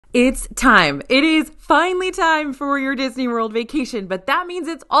It's time. It is finally time for your Disney World vacation, but that means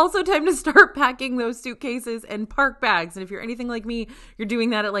it's also time to start packing those suitcases and park bags. And if you're anything like me, you're doing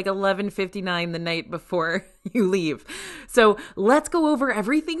that at like 11:59 the night before you leave. So let's go over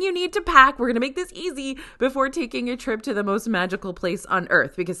everything you need to pack. We're going to make this easy before taking a trip to the most magical place on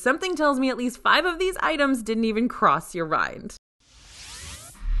earth, because something tells me at least 5 of these items didn't even cross your mind.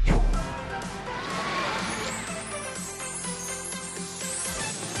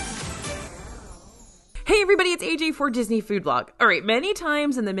 Hey everybody, it's AJ for Disney Food Blog. All right, many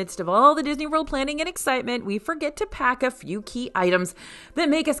times in the midst of all the Disney World planning and excitement, we forget to pack a few key items that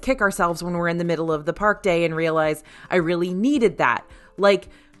make us kick ourselves when we're in the middle of the park day and realize I really needed that. Like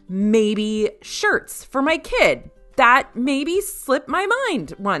maybe shirts for my kid. That maybe slipped my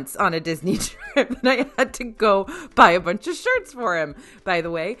mind once on a Disney trip, and I had to go buy a bunch of shirts for him. By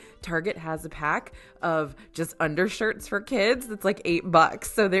the way, Target has a pack of just undershirts for kids that's like $8.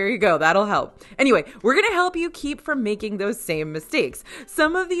 So there you go. That'll help. Anyway, we're going to help you keep from making those same mistakes.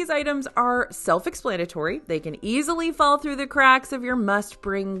 Some of these items are self-explanatory. They can easily fall through the cracks of your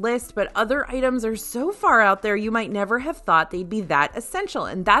must-bring list, but other items are so far out there you might never have thought they'd be that essential.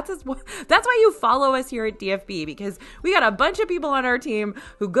 And that's why you follow us here at DFB, because we got a bunch of people on our team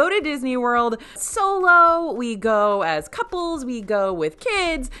who go to Disney World solo. We go as couples. We go with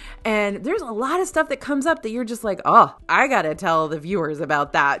kids. And there's a lot of stuff that comes up that you're just like, oh, I got to tell the viewers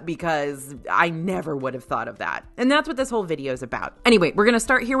about that because I never would have thought of that. And that's what this whole video is about. Anyway, we're going to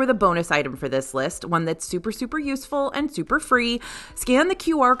start here with a bonus item for this list, one that's super, super useful and super free. Scan the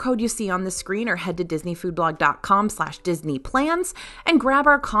QR code you see on the screen or head to disneyfoodblog.com/DisneyPlans and grab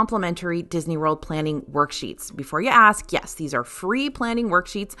our complimentary Disney World planning worksheets. Before you ask, yes, these are free planning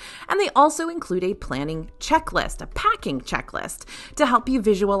worksheets, and they also include a planning checklist, a packing checklist, to help you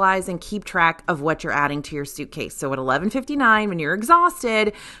visualize and keep track of what you're adding to your suitcase. So at 11:59, when you're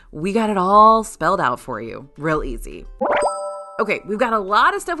exhausted, we got it all spelled out for you. Real easy. Okay, we've got a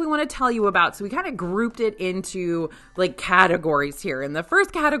lot of stuff we want to tell you about, so we kind of grouped it into like categories here. And the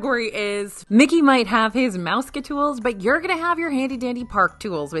first category is Mickey might have his Mouseka tools, but you're going to have your handy dandy park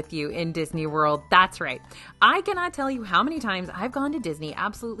tools with you in Disney World. That's right. I cannot tell you how many times I've gone to Disney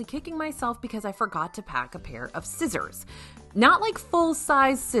absolutely kicking myself because I forgot to pack a pair of scissors. Not like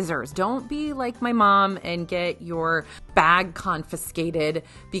full-size scissors. Don't be like my mom and get your bag confiscated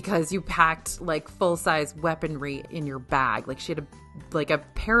because you packed like full-size weaponry in your bag. Like she had a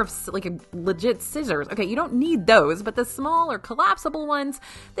pair of like a legit scissors. Okay, you don't need those, but the small or collapsible ones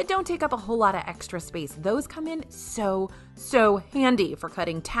that don't take up a whole lot of extra space, those come in so handy for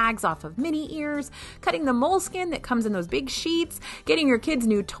cutting tags off of mini ears, cutting the moleskin that comes in those big sheets, getting your kid's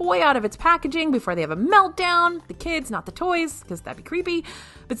new toy out of its packaging before they have a meltdown. The kids, not the toys, because that'd be creepy.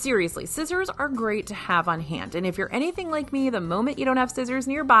 But seriously, scissors are great to have on hand. And if you're anything like me, the moment you don't have scissors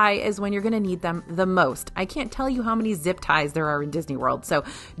nearby is when you're going to need them the most. I can't tell you how many zip ties there are in Disney World, so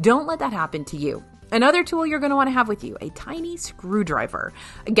don't let that happen to you. Another tool you're going to want to have with you, a tiny screwdriver.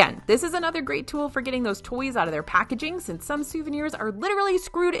 Again, this is another great tool for getting those toys out of their packaging, since some souvenirs are literally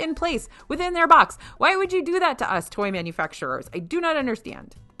screwed in place within their box. Why would you do that to us toy manufacturers? I do not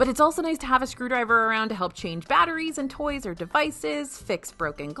understand. But it's also nice to have a screwdriver around to help change batteries in toys or devices, fix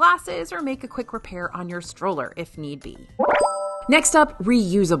broken glasses, or make a quick repair on your stroller if need be. Next up,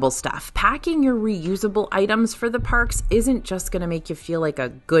 reusable stuff. Packing your reusable items for the parks isn't just going to make you feel like a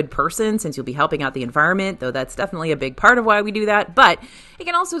good person, since you'll be helping out the environment, though that's definitely a big part of why we do that, but it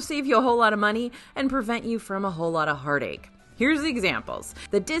can also save you a whole lot of money and prevent you from a whole lot of heartache. Here's the examples.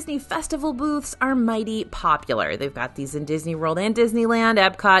 The Disney Festival booths are mighty popular. They've got these in Disney World and Disneyland,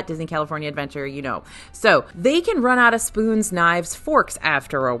 Epcot, Disney California Adventure, you know. So they can run out of spoons, knives, forks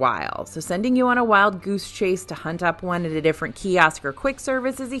after a while. So sending you on a wild goose chase to hunt up one at a different kiosk or quick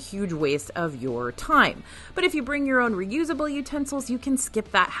service is a huge waste of your time. But if you bring your own reusable utensils, you can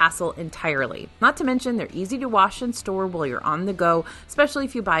skip that hassle entirely. Not to mention they're easy to wash and store while you're on the go, especially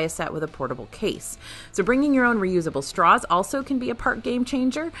if you buy a set with a portable case. So bringing your own reusable straws also can be a park game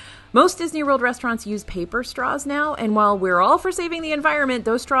changer. Most Disney World restaurants use paper straws now, and while we're all for saving the environment,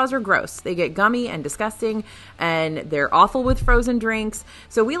 those straws are gross. They get gummy and disgusting, and they're awful with frozen drinks,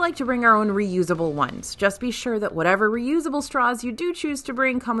 so we like to bring our own reusable ones. Just be sure that whatever reusable straws you do choose to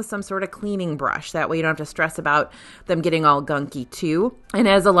bring come with some sort of cleaning brush. That way you don't have to stress about them getting all gunky too. And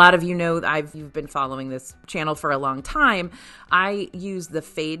as a lot of you know, you've been following this channel for a long time, I use the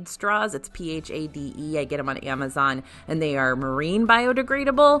Fade straws. It's Phade. I get them on Amazon, and they they are marine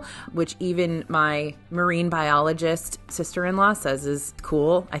biodegradable, which even my marine biologist sister-in-law says is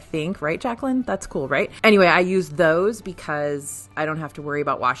cool, I think. Right, Jacqueline? That's cool, right? Anyway, I use those because I don't have to worry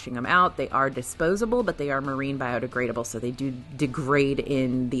about washing them out. They are disposable, but they are marine biodegradable, so they do degrade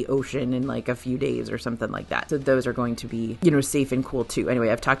in the ocean in like a few days or something like that. So those are going to be, safe and cool too. Anyway,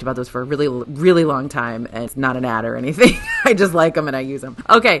 I've talked about those for a really, really long time, and it's not an ad or anything. I just like them and I use them.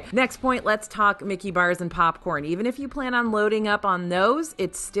 Okay, next point, let's talk Mickey bars and popcorn. Even if you plan on loading up on those,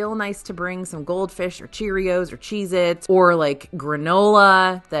 it's still nice to bring some Goldfish or Cheerios or Cheez-Its or like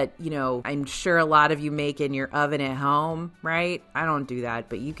granola that, I'm sure a lot of you make in your oven at home, right? I don't do that,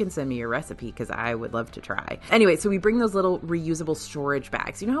 but you can send me your recipe because I would love to try. Anyway, so we bring those little reusable storage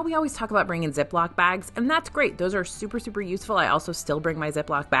bags. You know how we always talk about bringing Ziploc bags? And that's great. Those are super, super useful. I also still bring my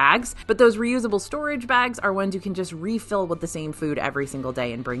Ziploc bags, but those reusable storage bags are ones you can just refill with the same food every single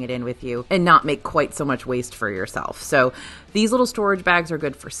day and bring it in with you and not make quite so much waste for yourself. So these little storage bags are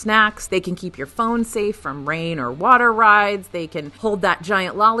good for snacks. They can keep your phone safe from rain or water rides. They can hold that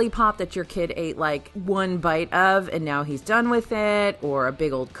giant lollipop that your kid ate like one bite of and now he's done with it, or a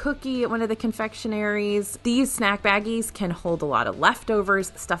big old cookie at one of the confectionaries. These snack baggies can hold a lot of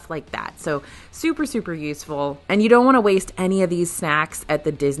leftovers, stuff like that. So super, super useful. And you don't want to waste any of these snacks at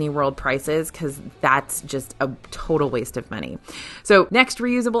the Disney World prices because that's just a total waste of money. So next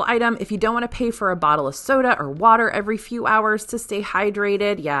reusable item, if you don't want to pay for a bottle of soda or water every few hours to stay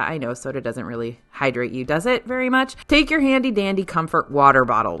hydrated, yeah, I know soda doesn't really hydrate you, does it very much? Take your handy dandy comfort water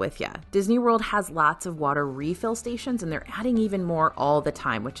bottle with you. Disney World has lots of water refill stations and they're adding even more all the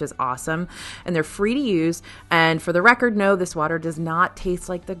time, which is awesome. And they're free to use. And for the record, no, this water does not taste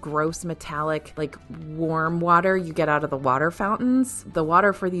like the gross metallic, like warm water you get out of the water fountains. The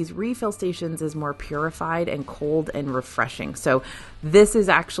water for these refill stations is more purified and cold and refreshing. So this is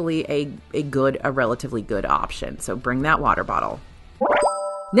actually a relatively good option. So bring that water bottle.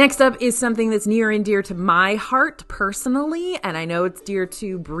 Next up is something that's near and dear to my heart personally, and I know it's dear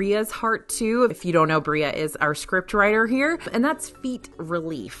to Bria's heart too. If you don't know, Bria is our script writer here, and that's feet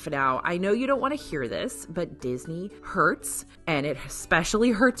relief. Now, I know you don't want to hear this, but Disney hurts, and it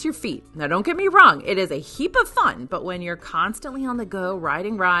especially hurts your feet. Now, don't get me wrong, it is a heap of fun, but when you're constantly on the go,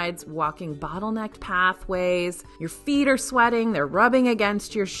 riding rides, walking bottlenecked pathways, your feet are sweating, they're rubbing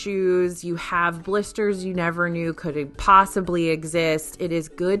against your shoes, you have blisters you never knew could possibly exist, it is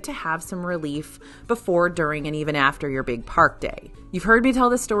good to have some relief before, during, and even after your big park day. You've heard me tell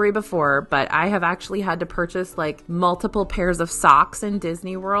this story before, but I have actually had to purchase like multiple pairs of socks in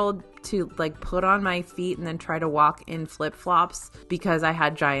Disney World to like put on my feet and then try to walk in flip-flops because I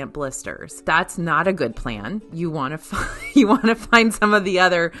had giant blisters. That's not a good plan. You want to find some of the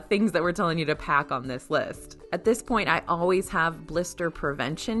other things that we're telling you to pack on this list. At this point, I always have blister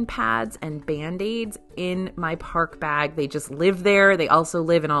prevention pads and Band-Aids in my park bag. They just live there. They also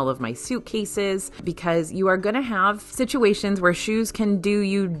live in all of my suitcases because you are going to have situations where shoes can do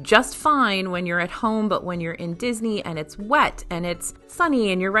you just fine when you're at home, but when you're in Disney and it's wet and it's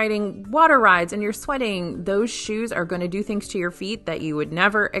sunny and you're riding water rides and you're sweating, those shoes are going to do things to your feet that you would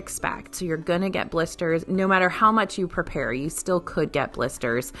never expect. So you're going to get blisters. No matter how much you prepare, you still could get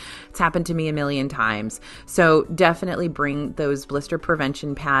blisters. It's happened to me a million times. So definitely bring those blister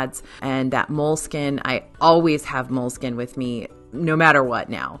prevention pads and that moleskin. I always have moleskin with me no matter what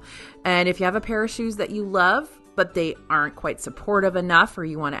now. And if you have a pair of shoes that you love, but they aren't quite supportive enough, or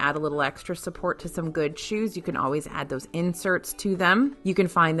you want to add a little extra support to some good shoes, you can always add those inserts to them. You can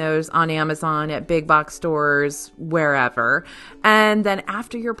find those on Amazon, at big box stores, wherever. And then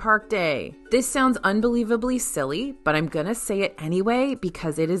after your park day, this sounds unbelievably silly, but I'm going to say it anyway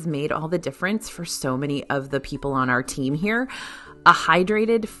because it has made all the difference for so many of the people on our team here. A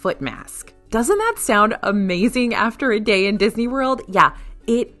hydrated foot mask. Doesn't that sound amazing after a day in Disney World? Yeah,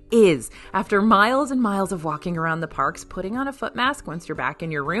 it is. After miles and miles of walking around the parks, putting on a foot mask once you're back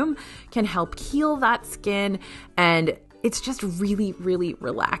in your room can help heal that skin, and it's just really, really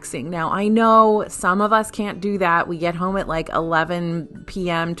relaxing. Now, I know some of us can't do that. We get home at like 11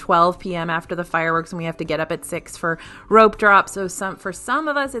 p.m., 12 p.m. after the fireworks, and we have to get up at 6 for rope drop. So for some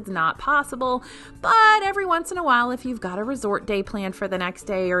of us, it's not possible. But every once in a while, if you've got a resort day planned for the next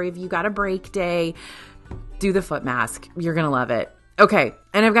day, or if you got a break day, do the foot mask. You're going to love it. Okay,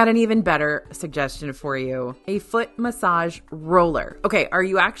 and I've got an even better suggestion for you. A foot massage roller. Okay, are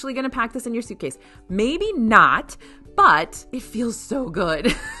you actually going to pack this in your suitcase? Maybe not, but it feels so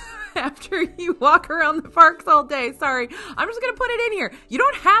good after you walk around the parks all day. Sorry, I'm just going to put it in here. You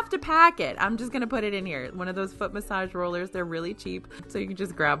don't have to pack it. I'm just going to put it in here. One of those foot massage rollers, they're really cheap, so you can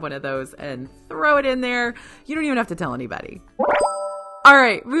just grab one of those and throw it in there. You don't even have to tell anybody. All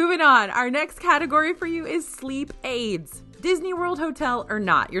right, moving on. Our next category for you is sleep aids. Disney World hotel or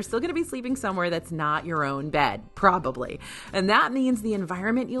not, you're still going to be sleeping somewhere that's not your own bed, probably. And that means the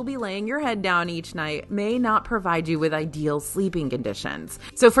environment you'll be laying your head down each night may not provide you with ideal sleeping conditions.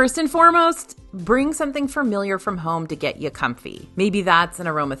 So first and foremost, bring something familiar from home to get you comfy. Maybe that's an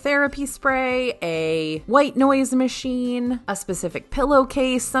aromatherapy spray, a white noise machine, a specific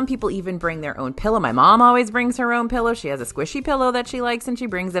pillowcase. Some people even bring their own pillow. My mom always brings her own pillow. She has a squishy pillow that she likes and she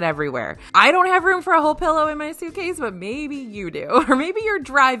brings it everywhere. I don't have room for a whole pillow in my suitcase, but maybe you do. Or maybe you're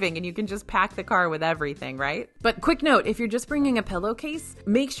driving and you can just pack the car with everything, right? But quick note, if you're just bringing a pillowcase,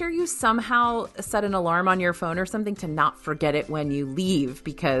 make sure you somehow set an alarm on your phone or something to not forget it when you leave,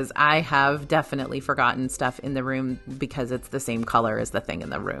 because I have definitely forgotten stuff in the room because it's the same color as the thing in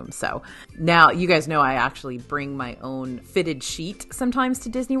the room. So now you guys know I actually bring my own fitted sheet sometimes to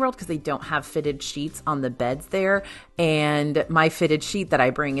Disney World because they don't have fitted sheets on the beds there. And my fitted sheet that I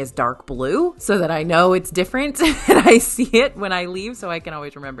bring is dark blue so that I know it's different and I see it when I leave, so I can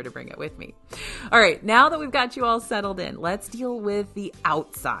always remember to bring it with me. All right, now that we've got you all settled in, let's deal with the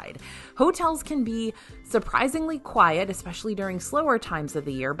outside. Hotels can be surprisingly quiet, especially during slower times of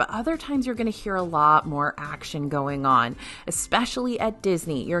the year, but other times you're going to hear a lot more action going on, especially at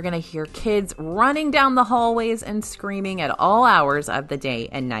Disney. You're going to hear kids running down the hallways and screaming at all hours of the day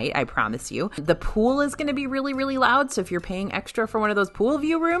and night, I promise you. The pool is going to be really, really loud, so if you're paying extra for one of those pool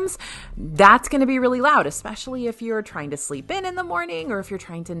view rooms, that's going to be really loud, especially if you're trying to sleep in the morning or if you're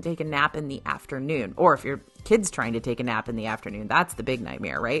trying to take a nap in the afternoon, or if your kids trying to take a nap in the afternoon. That's the big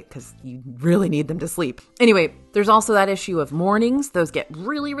nightmare, right? Because you really need them to sleep. Anyway, there's also that issue of mornings. Those get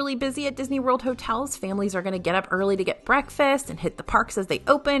really, really busy at Disney World hotels. Families are going to get up early to get breakfast and hit the parks as they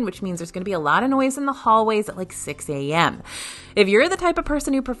open, which means there's going to be a lot of noise in the hallways at like 6 a.m. If you're the type of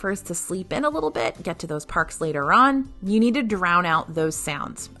person who prefers to sleep in a little bit, get to those parks later on, you need to drown out those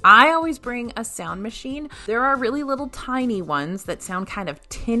sounds. I always bring a sound machine. There are really little tiny ones that sound kind of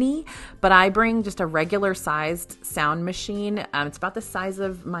tinny, but I bring just a regular sized sound machine. It's about the size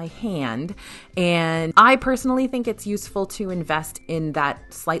of my hand. And I personally think it's useful to invest in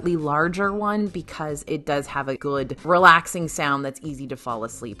that slightly larger one because it does have a good relaxing sound that's easy to fall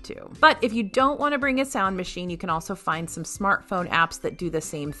asleep to. But if you don't want to bring a sound machine, you can also find some smartphone apps that do the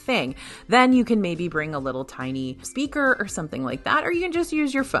same thing. Then you can maybe bring a little tiny speaker or something like that, or you can just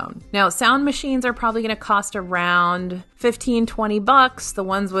use your phone. Now, sound machines are probably going to cost around $15-20. The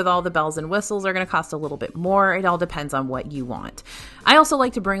ones with all the bells and whistles are going to cost a little bit more. It all depends on what you want. I also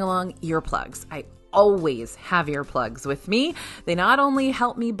like to bring along earplugs. I always have earplugs with me. They not only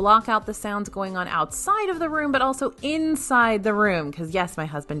help me block out the sounds going on outside of the room, but also inside the room. Because yes, my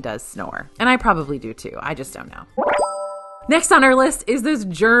husband does snore. And I probably do too. I just don't know. Next on our list is those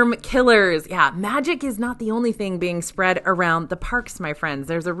germ killers. Yeah, magic is not the only thing being spread around the parks, my friends.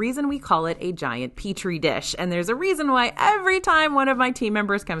 There's a reason we call it a giant petri dish. And there's a reason why every time one of my team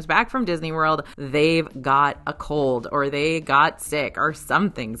members comes back from Disney World, they've got a cold or they got sick or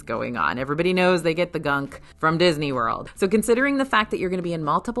something's going on. Everybody knows they get the gunk from Disney World. So considering the fact that you're going to be in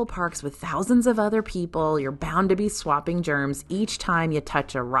multiple parks with thousands of other people, you're bound to be swapping germs each time you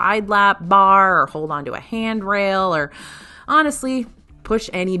touch a ride lap bar or hold onto a handrail or honestly,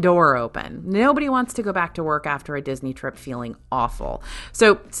 push any door open. Nobody wants to go back to work after a Disney trip feeling awful.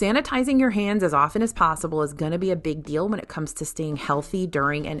 So sanitizing your hands as often as possible is going to be a big deal when it comes to staying healthy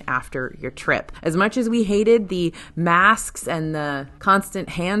during and after your trip. As much as we hated the masks and the constant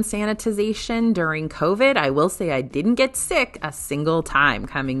hand sanitization during COVID, I will say I didn't get sick a single time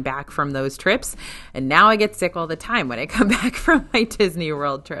coming back from those trips. And now I get sick all the time when I come back from my Disney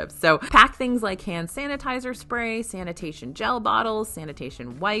World trips. So pack things like hand sanitizer spray, sanitation gel bottles, sanitation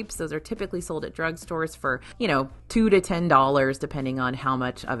wipes. Those are typically sold at drugstores for, $2 to $10, depending on how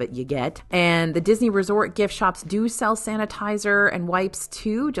much of it you get. And the Disney Resort gift shops do sell sanitizer and wipes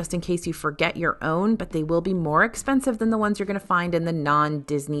too, just in case you forget your own, but they will be more expensive than the ones you're going to find in the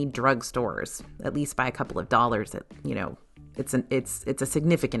non-Disney drugstores, at least by a couple of dollars. It's a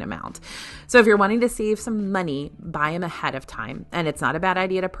significant amount. So if you're wanting to save some money, buy them ahead of time. And it's not a bad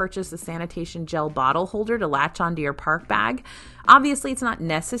idea to purchase a sanitation gel bottle holder to latch onto your park bag. Obviously, it's not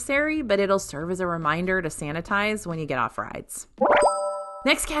necessary, but it'll serve as a reminder to sanitize when you get off rides.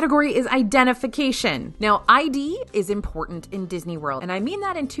 Next category is identification. Now, ID is important in Disney World, and I mean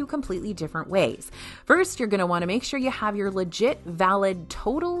that in two completely different ways. First, you're going to want to make sure you have your legit, valid,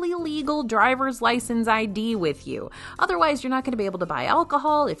 totally legal driver's license ID with you. Otherwise, you're not going to be able to buy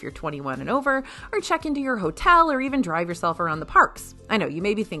alcohol if you're 21 and over, or check into your hotel, or even drive yourself around the parks. I know, you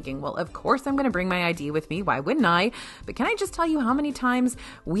may be thinking, well, of course I'm going to bring my ID with me. Why wouldn't I? But can I just tell you how many times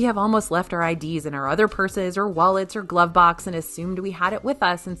we have almost left our IDs in our other purses or wallets or glove box and assumed we had it with with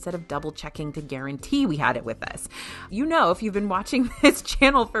us instead of double checking to guarantee we had it with us. You know, if you've been watching this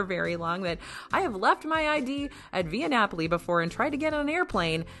channel for very long, that I have left my ID at Via Napoli before and tried to get on an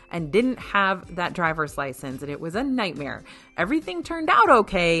airplane and didn't have that driver's license, and it was a nightmare. Everything turned out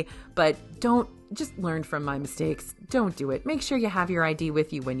okay, but just learn from my mistakes. Don't do it. Make sure you have your ID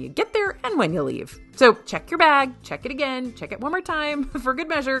with you when you get there and when you leave. So check your bag, check it again, check it one more time for good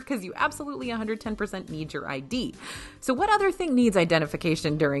measure, because you absolutely 110% need your ID. So what other thing needs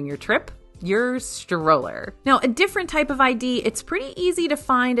identification during your trip? Your stroller. Now, a different type of ID, it's pretty easy to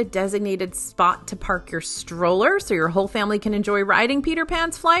find a designated spot to park your stroller so your whole family can enjoy riding Peter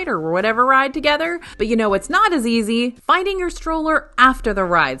Pan's flight or whatever ride together. But you know, it's not as easy finding your stroller after the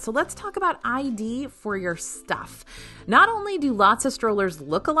ride. So let's talk about ID for your stuff. Not only do lots of strollers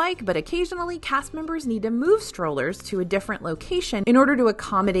look alike, but occasionally cast members need to move strollers to a different location in order to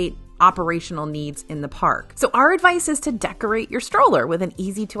accommodate operational needs in the park. So our advice is to decorate your stroller with an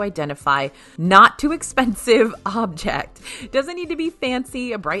easy to identify, not too expensive object. Doesn't need to be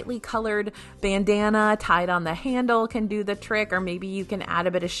fancy. A brightly colored bandana tied on the handle can do the trick, or maybe you can add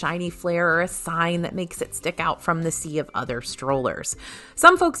a bit of shiny flair or a sign that makes it stick out from the sea of other strollers.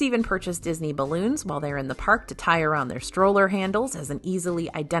 Some folks even purchase Disney balloons while they're in the park to tie around their stroller handles as an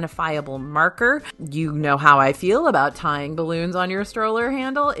easily identifiable marker. You know how I feel about tying balloons on your stroller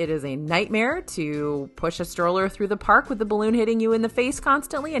handle. It is a nightmare to push a stroller through the park with the balloon hitting you in the face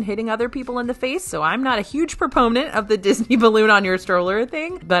constantly and hitting other people in the face. So I'm not a huge proponent of the Disney balloon on your stroller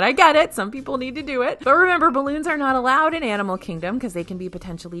thing, but I get it. Some people need to do it. But remember, balloons are not allowed in Animal Kingdom because they can be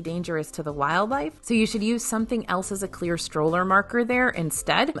potentially dangerous to the wildlife. So you should use something else as a clear stroller marker there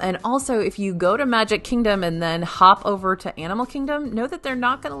instead. And also, if you go to Magic Kingdom and then hop over to Animal Kingdom, know that they're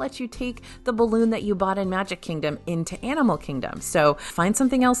not going to let you take the balloon that you bought in Magic Kingdom into Animal Kingdom. So find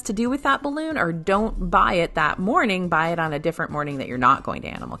something else to do with that balloon, or don't buy it that morning. Buy it on a different morning that you're not going to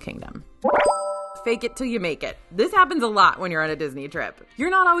Animal Kingdom. Fake it till you make it. This happens a lot when you're on a Disney trip. You're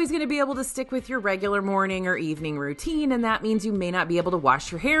not always going to be able to stick with your regular morning or evening routine, and that means you may not be able to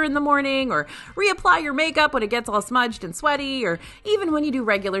wash your hair in the morning or reapply your makeup when it gets all smudged and sweaty, or even when you do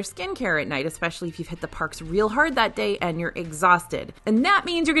regular skincare at night, especially if you've hit the parks real hard that day and you're exhausted. And that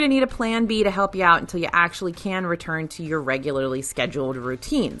means you're going to need a plan B to help you out until you actually can return to your regularly scheduled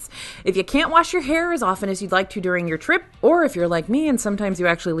routines. If you can't wash your hair as often as you'd like to during your trip, or if you're like me and sometimes you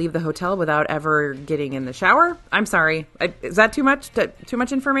actually leave the hotel without ever getting in the shower, I'm sorry. Is that too much? Too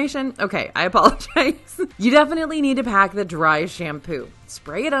much information? Okay, I apologize. You definitely need to pack the dry shampoo.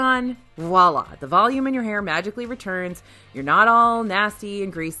 Spray it on, voila. The volume in your hair magically returns. You're not all nasty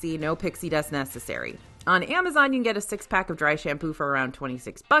and greasy, no pixie dust necessary. On Amazon, you can get a 6-pack of dry shampoo for around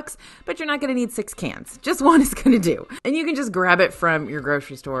 $26, but you're not going to need 6 cans. Just one is going to do. And you can just grab it from your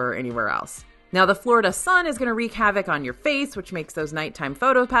grocery store or anywhere else. Now, the Florida sun is going to wreak havoc on your face, which makes those nighttime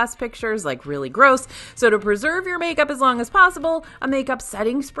PhotoPass pictures like really gross. So to preserve your makeup as long as possible, a makeup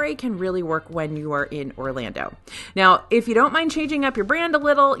setting spray can really work when you are in Orlando. Now, if you don't mind changing up your brand a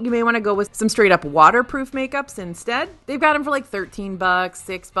little, you may want to go with some straight up waterproof makeups instead. They've got them for like $13,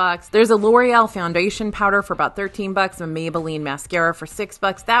 $6. There's a L'Oreal foundation powder for about $13, a Maybelline mascara for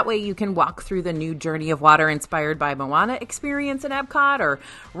 $6. That way you can walk through the new Journey of Water inspired by Moana experience in Epcot, or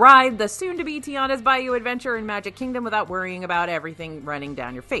ride the soon-to-be Tiana's Bayou Adventure in Magic Kingdom without worrying about everything running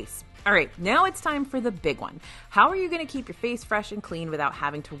down your face. All right, now it's time for the big one. How are you going to keep your face fresh and clean without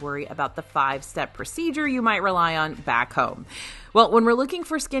having to worry about the 5-step procedure you might rely on back home? Well, when we're looking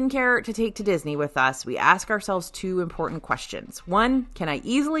for skincare to take to Disney with us, we ask ourselves 2 important questions. 1, can I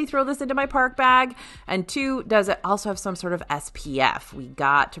easily throw this into my park bag? And 2, does it also have some sort of SPF? We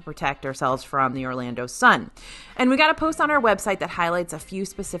got to protect ourselves from the Orlando sun. And we got a post on our website that highlights a few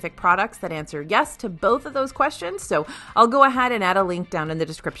specific products that answer yes to both of those questions. So I'll go ahead and add a link down in the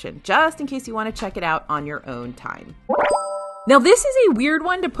description, just in case you want to check it out on your own time. Now, this is a weird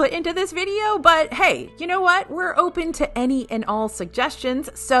one to put into this video, but hey, you know what? We're open to any and all suggestions,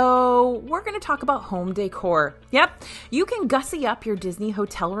 so we're going to talk about home decor. Yep, you can gussy up your Disney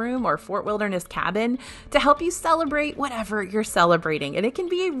hotel room or Fort Wilderness cabin to help you celebrate whatever you're celebrating, and it can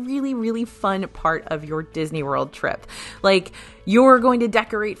be a really, really fun part of your Disney World trip. Like, you're going to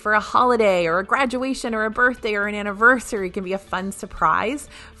decorate for a holiday or a graduation or a birthday or an anniversary. It can be a fun surprise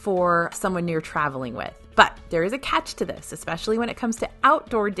for someone you're traveling with. But there is a catch to this, especially when it comes to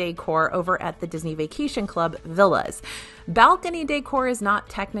outdoor decor over at the Disney Vacation Club Villas. Balcony decor is not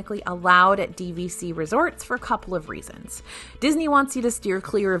technically allowed at DVC resorts for a couple of reasons. Disney wants you to steer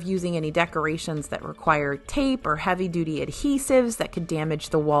clear of using any decorations that require tape or heavy-duty adhesives that could damage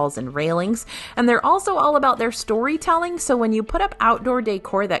the walls and railings, and they're also all about their storytelling, so when you put up outdoor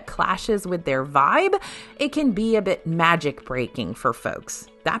decor that clashes with their vibe, it can be a bit magic-breaking for folks.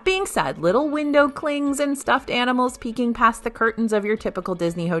 That being said, little window clings and stuffed animals peeking past the curtains of your typical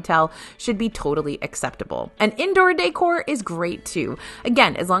Disney hotel should be totally acceptable. And indoor decor is great too.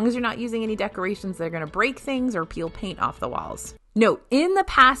 Again, as long as you're not using any decorations that are going to break things or peel paint off the walls. Note, in the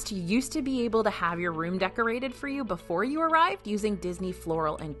past, you used to be able to have your room decorated for you before you arrived using Disney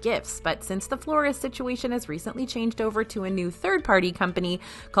Floral and Gifts, but since the florist situation has recently changed over to a new third-party company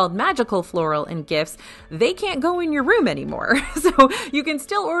called Magical Floral and Gifts, they can't go in your room anymore. So you can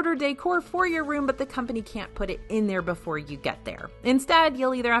still order decor for your room, but the company can't put it in there before you get there. Instead,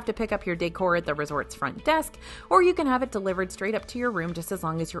 you'll either have to pick up your decor at the resort's front desk, or you can have it delivered straight up to your room just as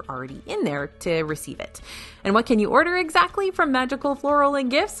long as you're already in there to receive it. And what can you order exactly from Magical Floral and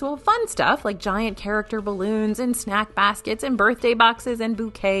Gifts? Well, fun stuff like giant character balloons and snack baskets and birthday boxes and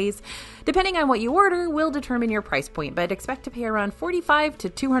bouquets. Depending on what you order will determine your price point, but expect to pay around $45 to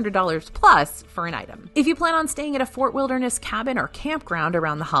 $200 plus for an item. If you plan on staying at a Fort Wilderness cabin or campground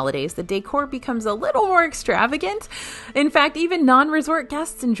around the holidays, the decor becomes a little more extravagant. In fact, even non-resort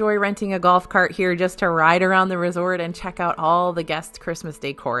guests enjoy renting a golf cart here just to ride around the resort and check out all the guest Christmas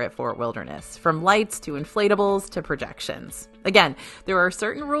decor at Fort Wilderness, from lights to inflatables to projections. Again, there are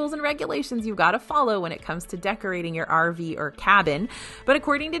certain rules and regulations you've got to follow when it comes to decorating your RV or cabin, but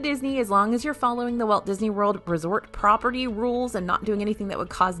according to Disney, as long as you're following the Walt Disney World Resort property rules and not doing anything that would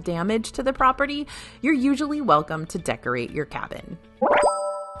cause damage to the property, you're usually welcome to decorate your cabin.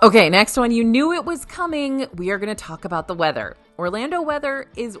 Okay, next one. You knew it was coming. We are going to talk about the weather. Orlando weather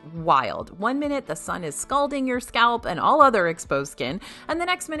is wild. 1 minute the sun is scalding your scalp and all other exposed skin, and the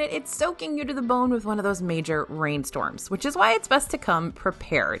next minute it's soaking you to the bone with one of those major rainstorms, which is why it's best to come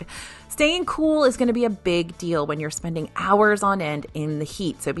prepared. Staying cool is going to be a big deal when you're spending hours on end in the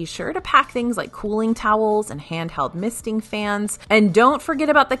heat, so be sure to pack things like cooling towels and handheld misting fans. And don't forget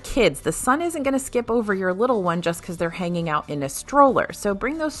about the kids. The sun isn't going to skip over your little one just because they're hanging out in a stroller, so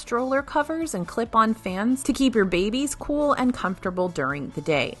bring those stroller covers and clip-on fans to keep your babies cool and comfortable during the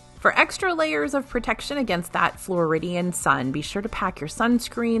day. For extra layers of protection against that Floridian sun, be sure to pack your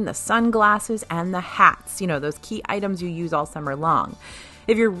sunscreen, the sunglasses, and the hats, those key items you use all summer long.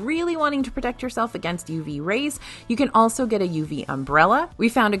 If you're really wanting to protect yourself against UV rays, you can also get a UV umbrella. We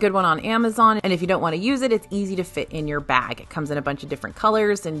found a good one on Amazon, and if you don't want to use it, it's easy to fit in your bag. It comes in a bunch of different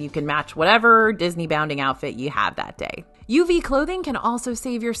colors, and you can match whatever Disney bounding outfit you have that day. UV clothing can also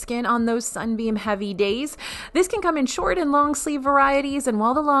save your skin on those sunbeam heavy days. This can come in short and long sleeve varieties, and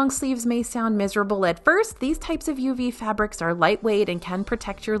while the long sleeves may sound miserable at first, these types of UV fabrics are lightweight and can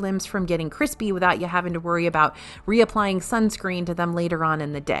protect your limbs from getting crispy without you having to worry about reapplying sunscreen to them later on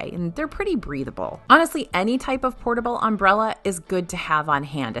in the day, and they're pretty breathable. Honestly, any type of portable umbrella is good to have on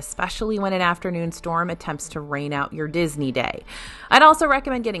hand, especially when an afternoon storm attempts to rain out your Disney day. I'd also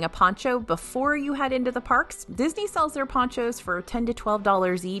recommend getting a poncho before you head into the parks. Disney sells their ponchos for $10 to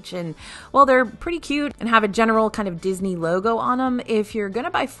 $12 each, and while they're pretty cute and have a general kind of Disney logo on them, if you're gonna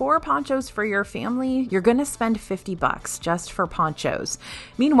buy 4 ponchos for your family, you're gonna spend $50 just for ponchos.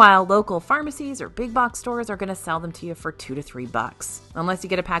 Meanwhile, local pharmacies or big box stores are gonna sell them to you for $2 to $3, unless you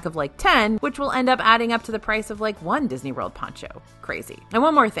get a pack of like 10, which will end up adding up to the price of like one Disney World poncho. Crazy. And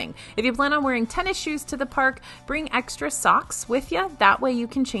one more thing, if you plan on wearing tennis shoes to the park, bring extra socks with you. That way you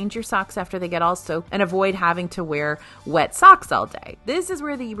can change your socks after they get all soaked and avoid having to wear wet socks all day. This is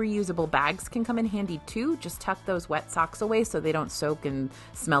where the reusable bags can come in handy too. Just tuck those wet socks away so they don't soak and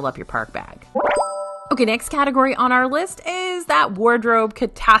smell up your park bag. Okay, next category on our list is that wardrobe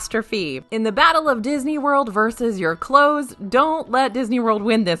catastrophe. In the battle of Disney World versus your clothes, don't let Disney World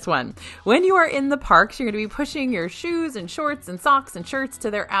win this one. When you are in the parks, you're going to be pushing your shoes and shorts and socks and shirts to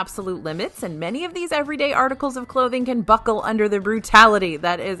their absolute limits, and many of these everyday articles of clothing can buckle under the brutality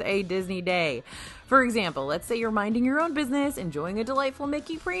that is a Disney day. For example, let's say you're minding your own business, enjoying a delightful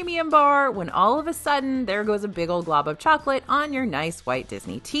Mickey Premium bar, when all of a sudden there goes a big old glob of chocolate on your nice white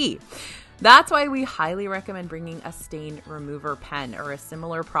Disney tee. That's why we highly recommend bringing a stain remover pen or a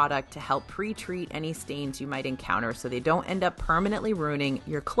similar product to help pre-treat any stains you might encounter so they don't end up permanently ruining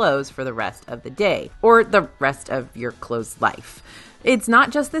your clothes for the rest of the day or the rest of your clothes life. It's not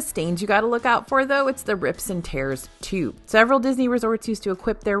just the stains you got to look out for, though. It's the rips and tears, too. Several Disney resorts used to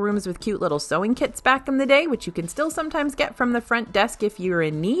equip their rooms with cute little sewing kits back in the day, which you can still sometimes get from the front desk if you're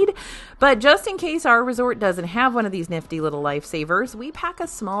in need. But just in case our resort doesn't have one of these nifty little lifesavers, we pack a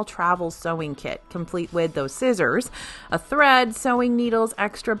small travel sewing kit, complete with those scissors, a thread, sewing needles,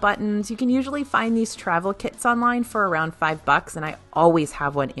 extra buttons. You can usually find these travel kits online for around $5, and I always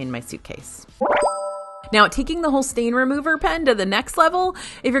have one in my suitcase. Now, taking the whole stain remover pen to the next level,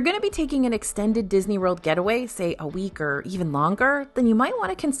 if you're going to be taking an extended Disney World getaway, say a week or even longer, then you might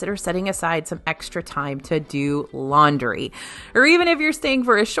want to consider setting aside some extra time to do laundry. Or even if you're staying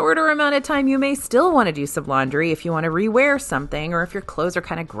for a shorter amount of time, you may still want to do some laundry if you want to rewear something, or if your clothes are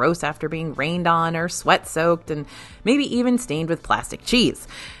kind of gross after being rained on or sweat soaked and maybe even stained with plastic cheese.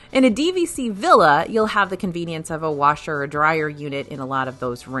 In a DVC villa, you'll have the convenience of a washer or dryer unit in a lot of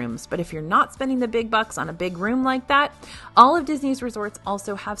those rooms. But if you're not spending the big bucks on a big room like that, all of Disney's resorts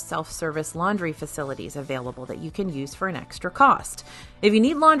also have self-service laundry facilities available that you can use for an extra cost. If you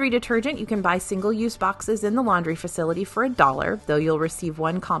need laundry detergent, you can buy single-use boxes in the laundry facility for $1, though you'll receive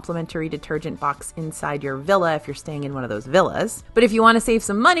one complimentary detergent box inside your villa if you're staying in one of those villas. But if you want to save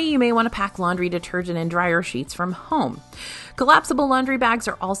some money, you may want to pack laundry detergent and dryer sheets from home. Collapsible laundry bags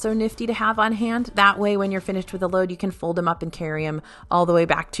are also nifty to have on hand. That way, when you're finished with a load, you can fold them up and carry them all the way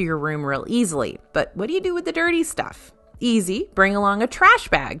back to your room real easily. But what do you do with the dirty stuff? Easy, bring along a trash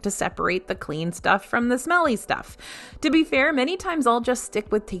bag to separate the clean stuff from the smelly stuff. To be fair, many times I'll just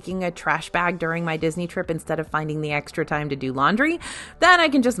stick with taking a trash bag during my Disney trip instead of finding the extra time to do laundry. Then I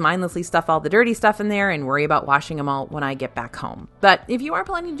can just mindlessly stuff all the dirty stuff in there and worry about washing them all when I get back home. But if you are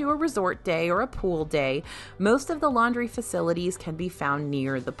planning to do a resort day or a pool day, most of the laundry facilities can be found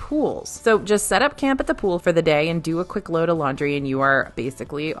near the pools. So just set up camp at the pool for the day and do a quick load of laundry and you are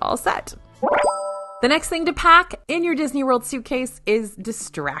basically all set. The next thing to pack in your Disney World suitcase is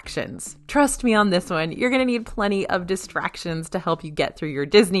distractions. Trust me on this one, you're going to need plenty of distractions to help you get through your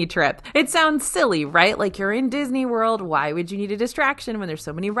Disney trip. It sounds silly, right? Like you're in Disney World, why would you need a distraction when there's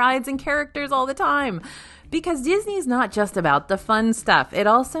so many rides and characters all the time? Because Disney's not just about the fun stuff. It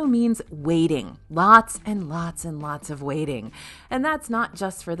also means waiting. Lots and lots and lots of waiting. And that's not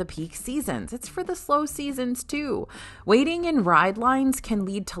just for the peak seasons. It's for the slow seasons too. Waiting in ride lines can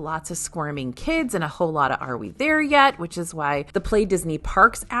lead to lots of squirming kids and a whole lot of "Are we there yet?" which is why the Play Disney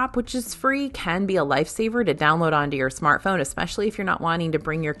Parks app, which is free, can be a lifesaver to download onto your smartphone, especially if you're not wanting to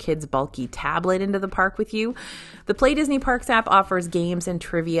bring your kid's bulky tablet into the park with you. The Play Disney Parks app offers games and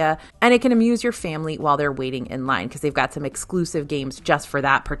trivia, and it can amuse your family while they're waiting in line because they've got some exclusive games just for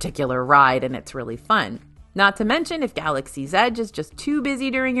that particular ride, and it's really fun. Not to mention, if Galaxy's Edge is just too busy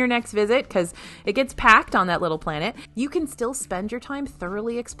during your next visit because it gets packed on that little planet, you can still spend your time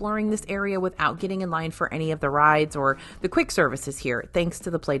thoroughly exploring this area without getting in line for any of the rides or the quick services here, thanks to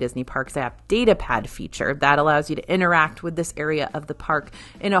the Play Disney Parks app data pad feature that allows you to interact with this area of the park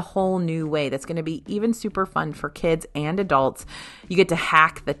in a whole new way that's going to be even super fun for kids and adults. You get to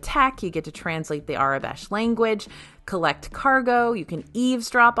hack the tech, you get to translate the Arabesh language, collect cargo, you can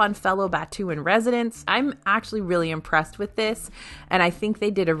eavesdrop on fellow Batuan residents. I'm actually really impressed with this, and I think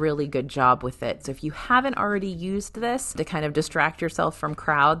they did a really good job with it. So if you haven't already used this to kind of distract yourself from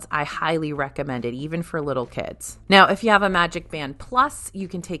crowds, I highly recommend it, even for little kids. Now, if you have a Magic Band Plus, you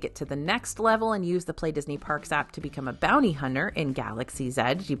can take it to the next level and use the Play Disney Parks app to become a bounty hunter in Galaxy's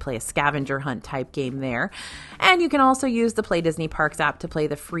Edge. You play a scavenger hunt type game there. And you can also use the Play Disney Parks app to play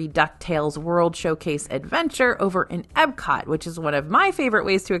the free DuckTales World Showcase Adventure over in Epcot, which is one of my favorite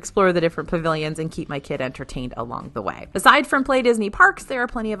ways to explore the different pavilions and keep my kid entertained along the way. Aside from Play Disney Parks, there are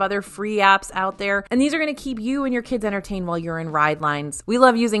plenty of other free apps out there, and these are going to keep you and your kids entertained while you're in ride lines. We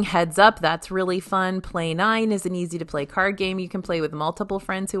love using Heads Up. That's really fun. Play 9 is an easy-to-play card game you can play with multiple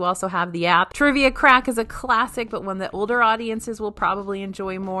friends who also have the app. Trivia Crack is a classic, but one that older audiences will probably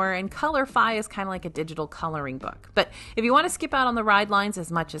enjoy more, and Colorify is kind of like a digital coloring book. But if you want to skip out on the ride lines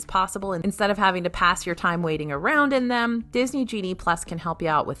as much as possible, and instead of having to pass your time waiting around in them, Disney Genie Plus can help you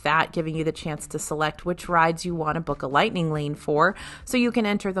out with that, giving you the chance to select which rides you want to book a lightning lane for, so you can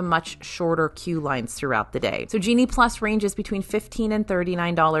enter the much shorter queue lines throughout the day. So Genie Plus ranges between $15 and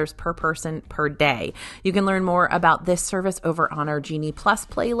 $39 per person per day. You can learn more about this service over on our Genie Plus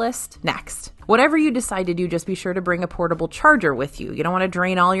playlist next. Whatever you decide to do, just be sure to bring a portable charger with you. You don't want to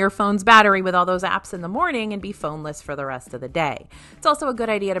drain all your phone's battery with all those apps in the morning and be phoneless for the rest of the day. It's also a good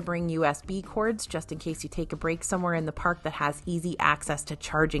idea to bring USB cords just in case you take a break somewhere in the park that has easy access to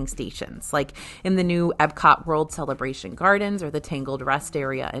charging stations, like in the new Epcot World Celebration Gardens or the Tangled Rest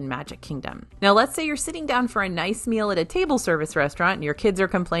area in Magic Kingdom. Now, let's say you're sitting down for a nice meal at a table service restaurant and your kids are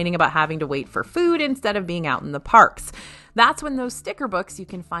complaining about having to wait for food instead of being out in the parks. That's when those sticker books you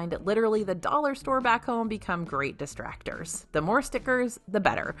can find at literally the dollar store back home become great distractors. The more stickers, the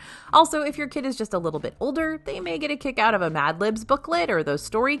better. Also, if your kid is just a little bit older, they may get a kick out of a Mad Libs booklet or those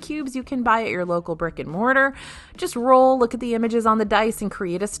story cubes you can buy at your local brick and mortar. Just roll, look at the images on the dice, and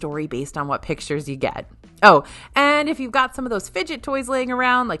create a story based on what pictures you get. Oh, and if you've got some of those fidget toys laying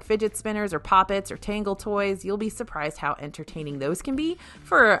around, like fidget spinners or Pop-Its or Tangle toys, you'll be surprised how entertaining those can be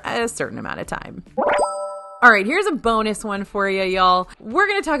for a certain amount of time. All right, here's a bonus one for you, y'all. We're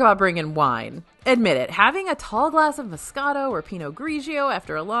going to talk about bringing wine. Admit it, having a tall glass of Moscato or Pinot Grigio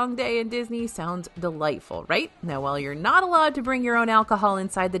after a long day in Disney sounds delightful, right? Now, while you're not allowed to bring your own alcohol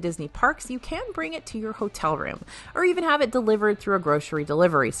inside the Disney parks, you can bring it to your hotel room or even have it delivered through a grocery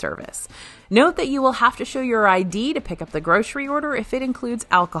delivery service. Note that you will have to show your ID to pick up the grocery order if it includes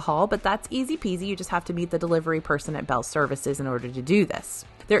alcohol, but that's easy peasy. You just have to meet the delivery person at Bell Services in order to do this.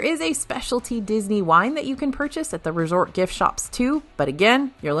 There is a specialty Disney wine that you can purchase at the resort gift shops too, but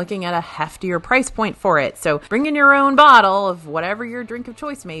again, you're looking at a heftier price point for it, so bringing your own bottle of whatever your drink of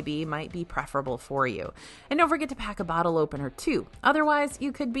choice may be might be preferable for you. And don't forget to pack a bottle opener too, otherwise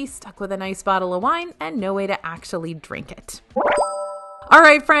you could be stuck with a nice bottle of wine and no way to actually drink it. All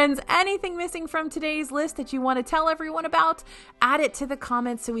right, friends, anything missing from today's list that you want to tell everyone about, add it to the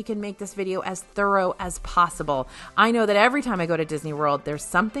comments so we can make this video as thorough as possible. I know that every time I go to Disney World, there's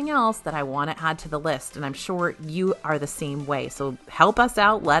something else that I want to add to the list, and I'm sure you are the same way. So help us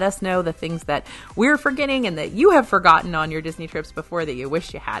out. Let us know the things that we're forgetting and that you have forgotten on your Disney trips before that you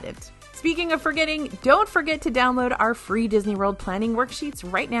wish you hadn't. Speaking of forgetting, don't forget to download our free Disney World planning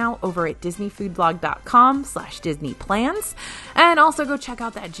worksheets right now over at disneyfoodblog.com/DisneyPlans. And also go check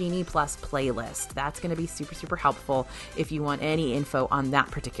out that Genie Plus playlist. That's going to be super, super helpful if you want any info on that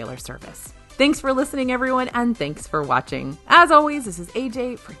particular service. Thanks for listening, everyone, and thanks for watching. As always, this is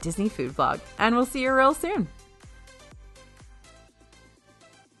AJ for Disney Food Vlog, and we'll see you real soon.